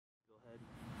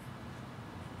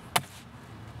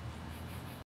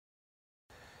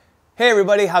Hey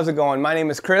everybody, how's it going? My name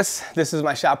is Chris, this is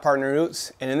my shop partner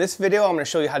Oots, and in this video I'm going to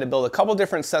show you how to build a couple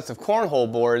different sets of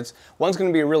cornhole boards. One's going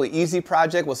to be a really easy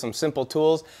project with some simple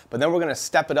tools, but then we're going to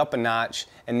step it up a notch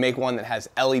and make one that has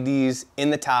LEDs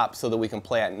in the top so that we can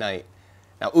play at night.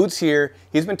 Now Oots here,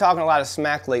 he's been talking a lot of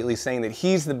smack lately saying that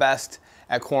he's the best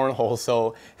at cornhole,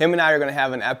 so him and I are going to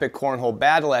have an epic cornhole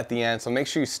battle at the end, so make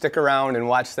sure you stick around and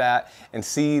watch that and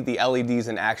see the LEDs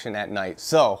in action at night.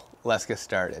 So let's get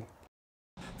started.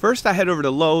 First, I head over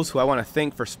to Lowe's, who I want to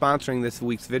thank for sponsoring this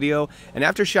week's video, and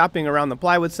after shopping around the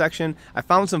plywood section, I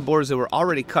found some boards that were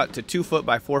already cut to 2 foot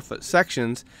by 4 foot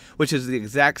sections, which is the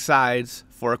exact size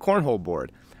for a cornhole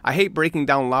board. I hate breaking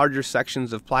down larger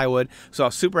sections of plywood, so I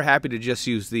was super happy to just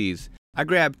use these. I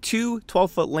grabbed two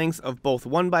 12-foot lengths of both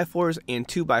 1x4s and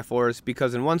 2x4s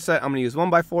because in one set I'm going to use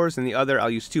 1x4s and the other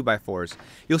I'll use 2x4s.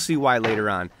 You'll see why later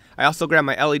on. I also grabbed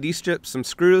my LED strips, some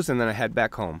screws, and then I head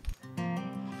back home.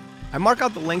 I mark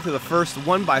out the length of the first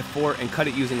 1x4 and cut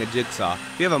it using a jigsaw.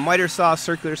 If you have a miter saw,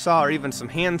 circular saw, or even some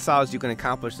hand saws, you can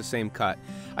accomplish the same cut.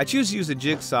 I choose to use a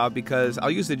jigsaw because I'll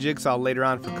use the jigsaw later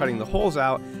on for cutting the holes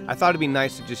out. I thought it'd be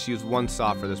nice to just use one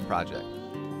saw for this project.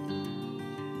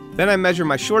 Then I measure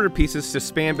my shorter pieces to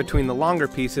span between the longer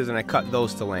pieces and I cut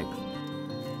those to length.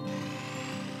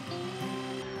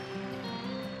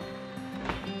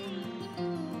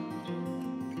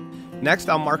 Next,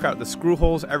 I'll mark out the screw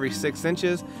holes every 6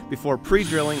 inches before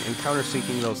pre-drilling and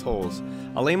countersinking those holes.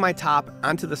 I'll lay my top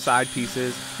onto the side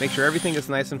pieces, make sure everything is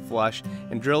nice and flush,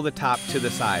 and drill the top to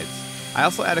the sides. I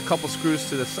also add a couple screws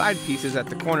to the side pieces at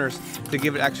the corners to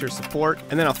give it extra support,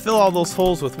 and then I'll fill all those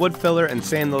holes with wood filler and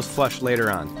sand those flush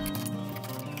later on.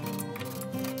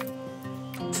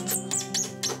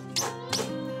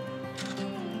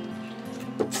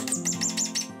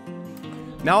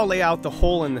 Now I'll lay out the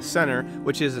hole in the center,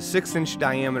 which is a 6-inch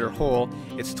diameter hole.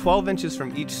 It's 12 inches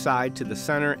from each side to the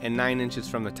center and 9 inches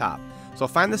from the top. So I'll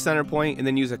find the center point and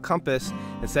then use a compass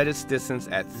and set its distance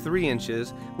at 3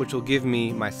 inches, which will give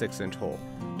me my 6-inch hole.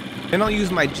 Then I'll use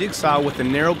my jigsaw with a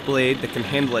narrow blade that can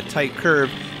handle a tight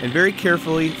curve and very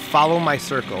carefully follow my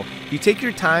circle. If you take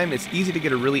your time, it's easy to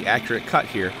get a really accurate cut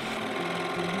here.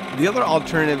 The other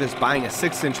alternative is buying a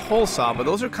 6-inch hole saw, but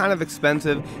those are kind of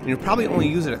expensive and you'll probably only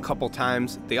use it a couple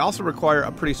times. They also require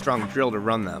a pretty strong drill to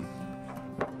run them.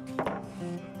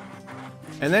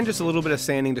 And then just a little bit of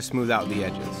sanding to smooth out the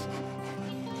edges.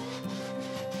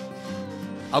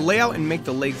 I'll lay out and make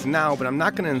the legs now, but I'm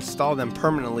not going to install them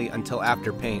permanently until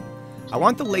after paint. I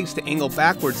want the legs to angle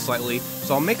backwards slightly,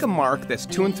 so I'll make a mark that's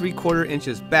 2 3/4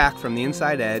 inches back from the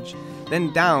inside edge,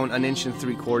 then down 1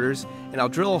 3/4 inches, and I'll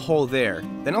drill a hole there.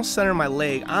 Then I'll center my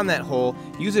leg on that hole,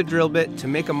 use a drill bit to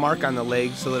make a mark on the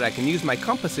leg so that I can use my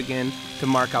compass again to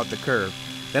mark out the curve.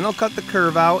 Then I'll cut the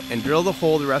curve out and drill the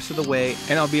hole the rest of the way,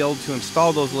 and I'll be able to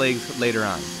install those legs later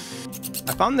on.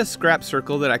 I found this scrap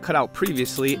circle that I cut out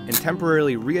previously and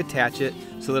temporarily reattach it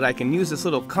so that I can use this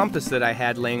little compass that I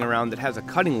had laying around that has a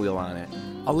cutting wheel on it.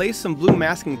 I'll lay some blue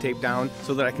masking tape down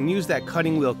so that I can use that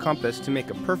cutting wheel compass to make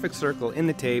a perfect circle in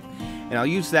the tape, and I'll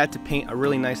use that to paint a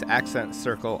really nice accent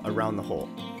circle around the hole.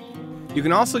 You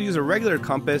can also use a regular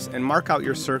compass and mark out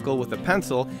your circle with a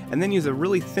pencil and then use a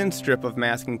really thin strip of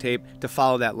masking tape to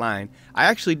follow that line. I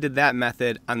actually did that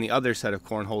method on the other set of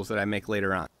cornholes that I make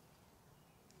later on.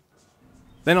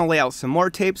 Then I'll lay out some more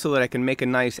tape so that I can make a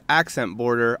nice accent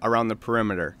border around the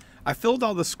perimeter. I filled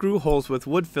all the screw holes with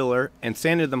wood filler and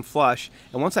sanded them flush,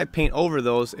 and once I paint over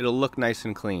those, it'll look nice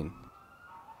and clean.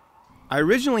 I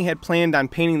originally had planned on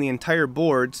painting the entire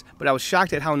boards, but I was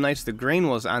shocked at how nice the grain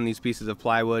was on these pieces of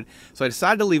plywood, so I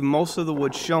decided to leave most of the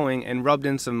wood showing and rubbed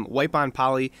in some wipe-on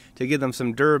poly to give them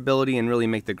some durability and really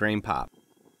make the grain pop.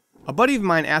 A buddy of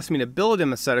mine asked me to build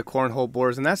him a set of cornhole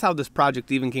boards, and that's how this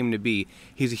project even came to be.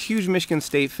 He's a huge Michigan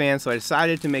State fan, so I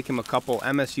decided to make him a couple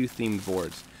MSU themed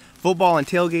boards. Football and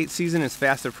tailgate season is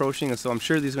fast approaching, and so I'm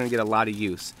sure these are going to get a lot of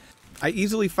use. I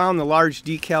easily found the large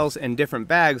decals and different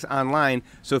bags online,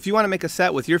 so if you want to make a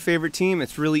set with your favorite team,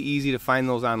 it's really easy to find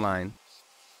those online.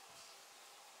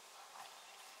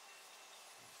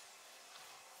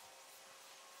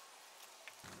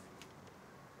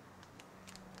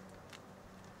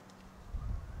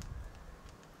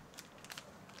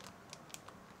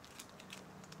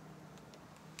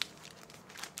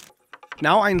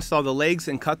 Now I install the legs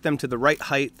and cut them to the right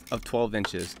height of 12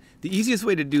 inches. The easiest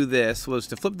way to do this was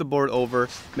to flip the board over,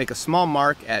 make a small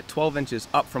mark at 12 inches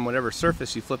up from whatever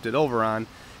surface you flipped it over on,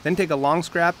 then take a long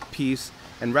scrap piece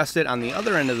and rest it on the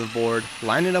other end of the board,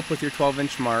 line it up with your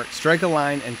 12-inch mark, strike a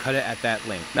line, and cut it at that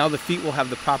length. Now the feet will have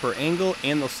the proper angle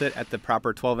and they'll sit at the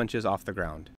proper 12 inches off the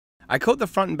ground. I coat the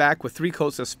front and back with 3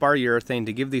 coats of spar urethane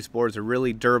to give these boards a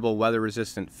really durable,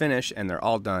 weather-resistant finish, and they're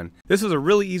all done. This was a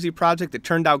really easy project that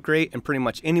turned out great, and pretty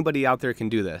much anybody out there can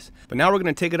do this. But now we're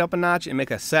going to take it up a notch and make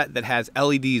a set that has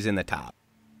LEDs in the top.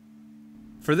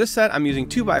 For this set, I'm using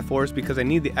 2x4s because I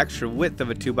need the extra width of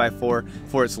a 2x4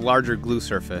 for its larger glue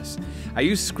surface. I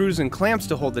use screws and clamps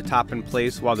to hold the top in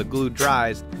place while the glue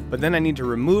dries, but then I need to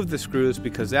remove the screws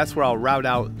because that's where I'll route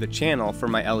out the channel for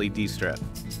my LED strip.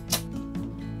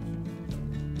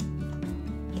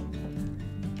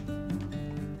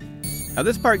 Now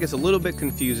this part gets a little bit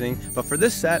confusing, but for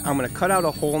this set I'm going to cut out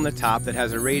a hole in the top that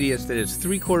has a radius that is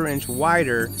 3/4 inch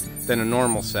wider than a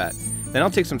normal set. Then I'll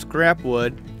take some scrap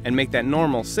wood and make that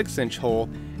normal 6-inch hole,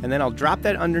 and then I'll drop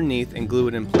that underneath and glue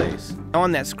it in place. Now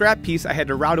on that scrap piece I had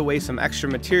to route away some extra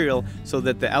material so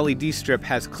that the LED strip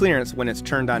has clearance when it's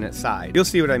turned on its side. You'll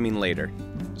see what I mean later.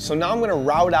 So now I'm going to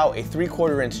route out a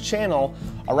 3/4 inch channel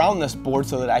around this board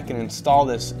so that I can install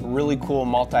this really cool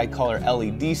multicolor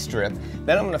LED strip.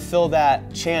 Then I'm going to fill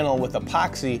that channel with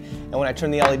epoxy, and when I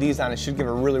turn the LEDs on it should give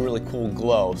a really cool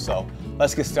glow. So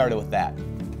let's get started with that.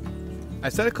 I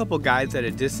set a couple guides at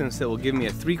a distance that will give me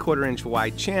a 3/4 inch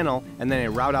wide channel, and then I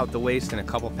route out the waste in a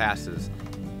couple passes.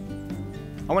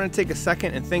 I want to take a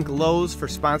second and thank Lowe's for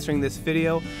sponsoring this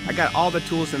video. I got all the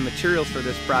tools and materials for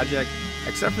this project,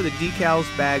 except for the decals,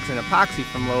 bags, and epoxy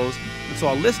from Lowe's, and so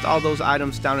I'll list all those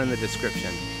items down in the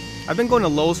description. I've been going to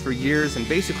Lowe's for years and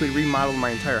basically remodeled my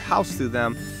entire house through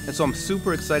them, and so I'm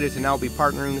super excited to now be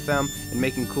partnering with them and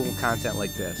making cool content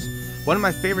like this. One of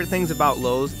my favorite things about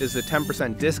Lowe's is the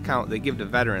 10% discount they give to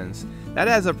veterans. That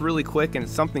adds up really quick, and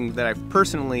it's something that I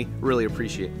personally really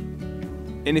appreciate.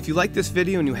 And if you like this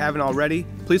video and you haven't already,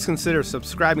 please consider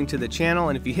subscribing to the channel,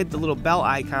 and if you hit the little bell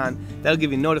icon, that'll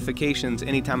give you notifications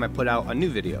anytime I put out a new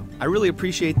video. I really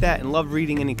appreciate that and love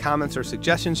reading any comments or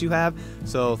suggestions you have,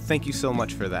 so thank you so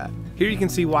much for that. Here you can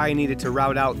see why I needed to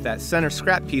route out that center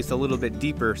scrap piece a little bit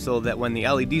deeper so that when the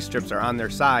LED strips are on their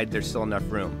side, there's still enough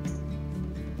room.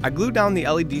 I glue down the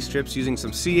LED strips using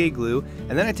some CA glue,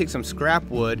 and then I take some scrap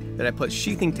wood that I put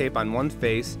sheathing tape on one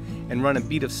face and run a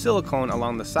bead of silicone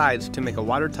along the sides to make a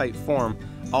watertight form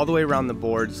all the way around the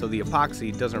board so the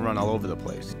epoxy doesn't run all over the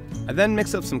place. I then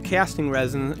mix up some casting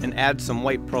resin and add some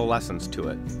white pearlescence to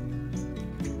it.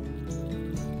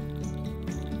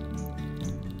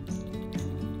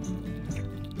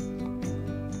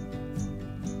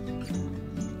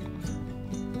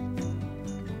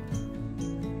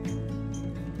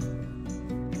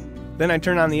 Then I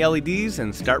turn on the LEDs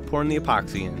and start pouring the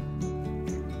epoxy in.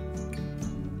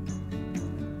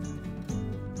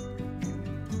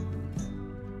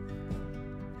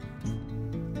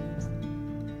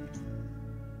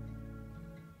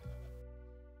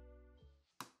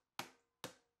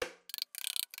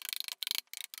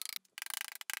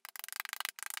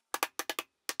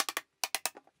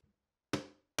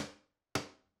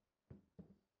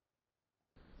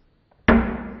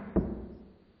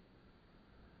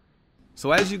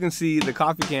 So as you can see, the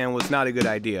coffee can was not a good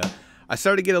idea. I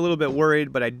started to get a little bit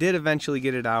worried, but I did eventually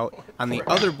get it out. On the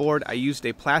other board, I used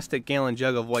a plastic gallon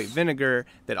jug of white vinegar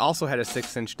that also had a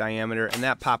 6-inch diameter, and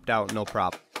that popped out no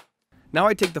problem. Now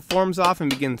I take the forms off and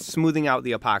begin smoothing out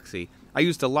the epoxy. I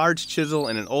used a large chisel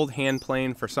and an old hand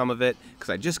plane for some of it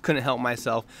because I just couldn't help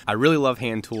myself. I really love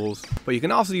hand tools, but you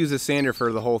can also use a sander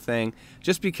for the whole thing.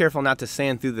 Just be careful not to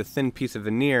sand through the thin piece of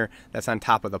veneer that's on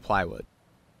top of the plywood.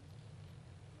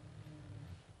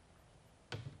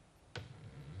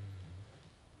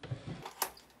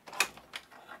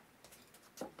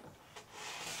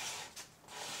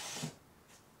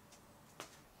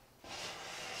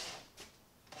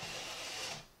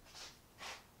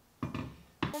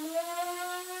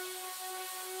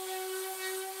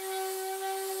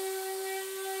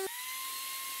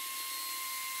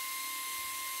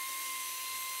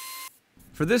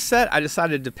 For this set, I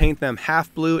decided to paint them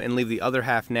half blue and leave the other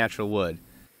half natural wood.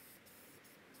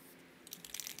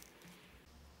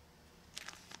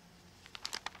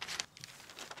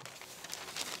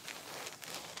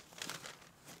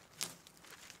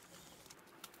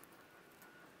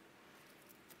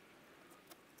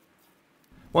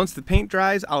 Once the paint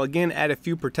dries, I'll again add a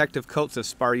few protective coats of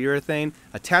spar urethane,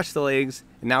 attach the legs,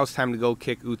 and now it's time to go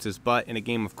kick Oots' butt in a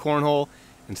game of cornhole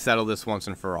and settle this once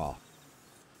and for all.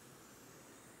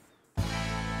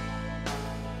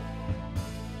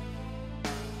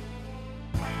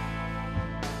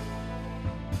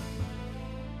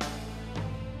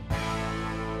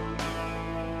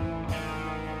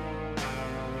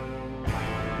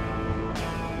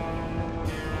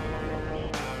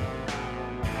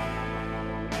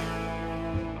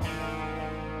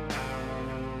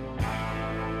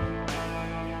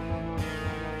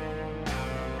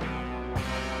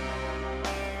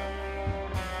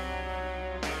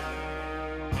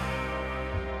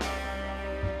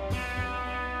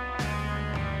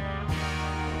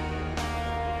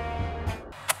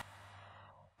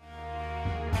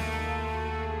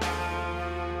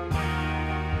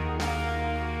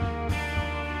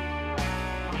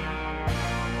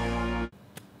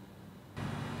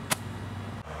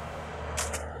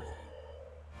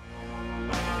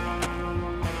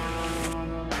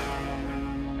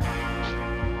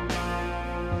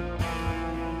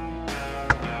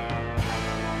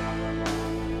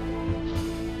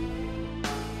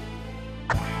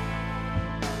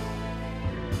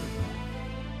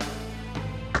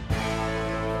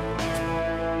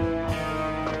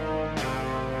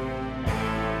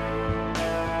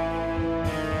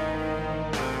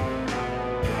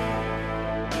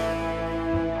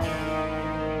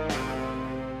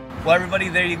 Well, everybody,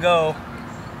 there you go.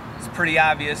 It's pretty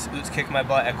obvious Oots kicked my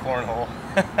butt at Cornhole.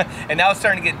 And now it's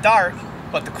starting to get dark,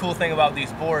 but the cool thing about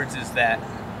these boards is that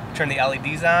turn the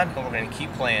LEDs on and we're going to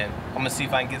keep playing. I'm going to see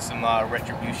if I can get some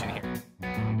retribution here.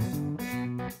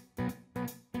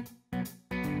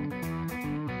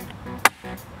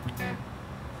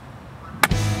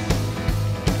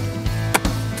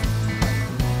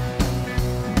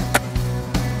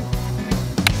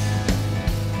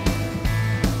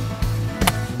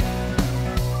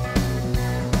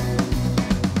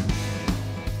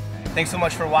 Thanks so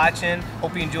much for watching.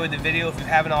 Hope you enjoyed the video. If you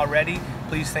haven't already,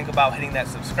 please think about hitting that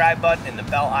subscribe button and the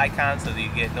bell icon so that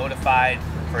you get notified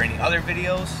for any other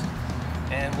videos.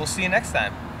 And we'll see you next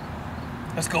time.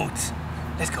 Let's go.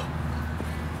 Let's go.